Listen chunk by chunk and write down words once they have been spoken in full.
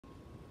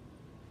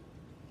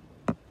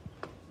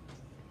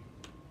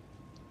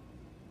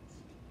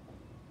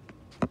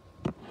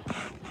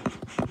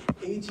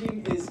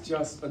Aging is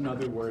just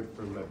another word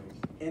for living,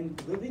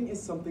 and living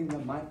is something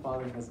that my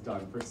father has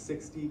done for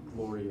 60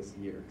 glorious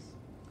years.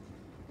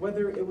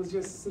 Whether it was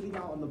just sitting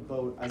out on the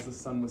boat as the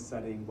sun was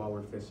setting while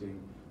we're fishing,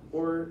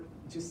 or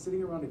just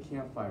sitting around a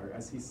campfire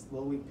as he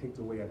slowly picked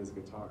away at his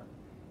guitar,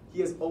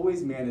 he has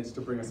always managed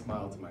to bring a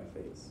smile to my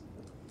face.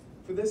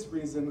 For this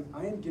reason,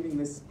 I am giving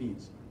this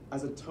speech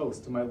as a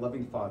toast to my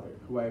loving father,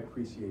 who I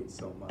appreciate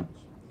so much.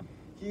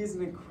 He is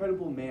an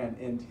incredible man,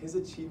 and his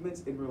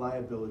achievements in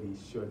reliability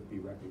should be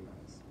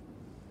recognized.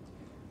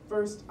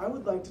 First, I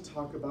would like to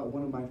talk about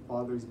one of my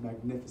father's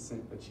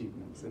magnificent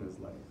achievements in his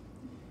life.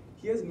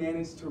 He has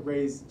managed to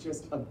raise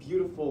just a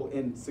beautiful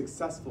and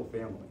successful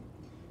family,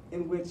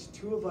 in which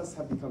two of us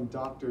have become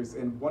doctors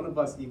and one of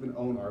us even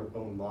own our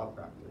own law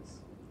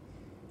practice.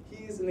 It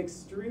is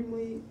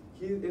extremely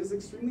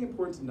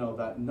important to know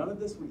that none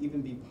of this would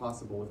even be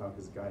possible without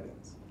his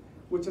guidance,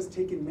 which has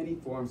taken many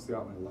forms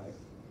throughout my life.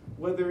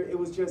 Whether it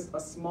was just a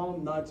small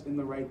nudge in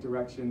the right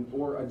direction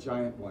or a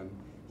giant one,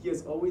 he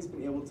has always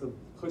been able to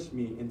push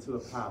me into the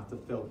path to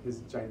fill his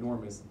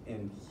ginormous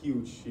and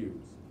huge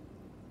shoes.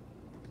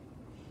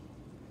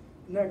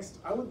 Next,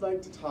 I would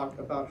like to talk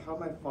about how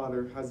my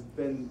father has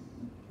been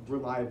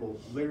reliable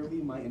literally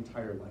my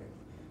entire life.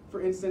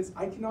 For instance,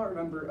 I cannot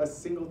remember a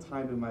single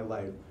time in my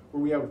life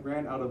where we have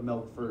ran out of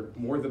milk for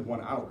more than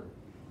 1 hour.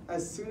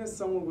 As soon as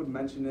someone would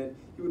mention it,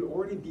 he would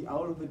already be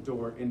out of the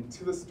door and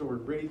to the store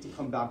ready to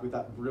come back with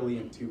that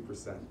brilliant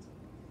 2%.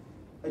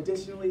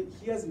 Additionally,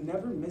 he has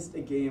never missed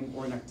a game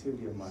or an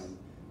activity of mine,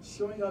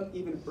 showing up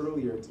even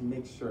earlier to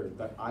make sure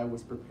that I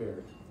was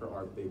prepared for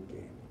our big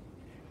game.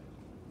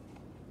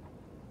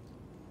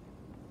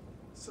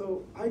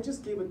 So I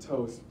just gave a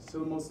toast to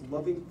the most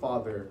loving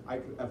father I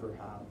could ever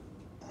have,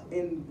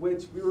 in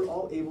which we were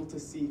all able to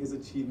see his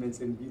achievements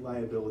in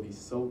reliability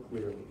so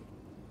clearly.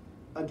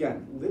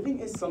 Again, living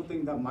is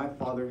something that my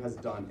father has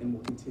done and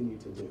will continue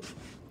to do,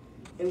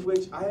 in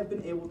which I have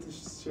been able to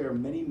share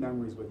many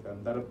memories with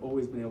him that have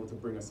always been able to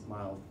bring a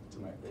smile to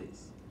my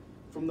face.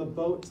 From the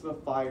boat to the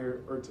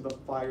fire, or to the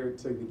fire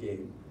to the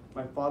game,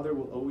 my father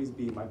will always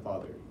be my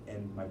father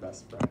and my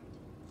best friend.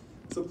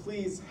 So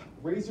please,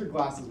 raise your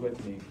glasses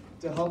with me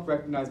to help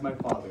recognize my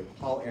father,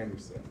 Paul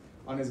Anderson,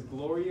 on his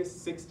glorious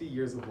 60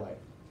 years of life.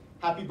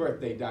 Happy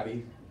birthday,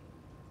 Daddy.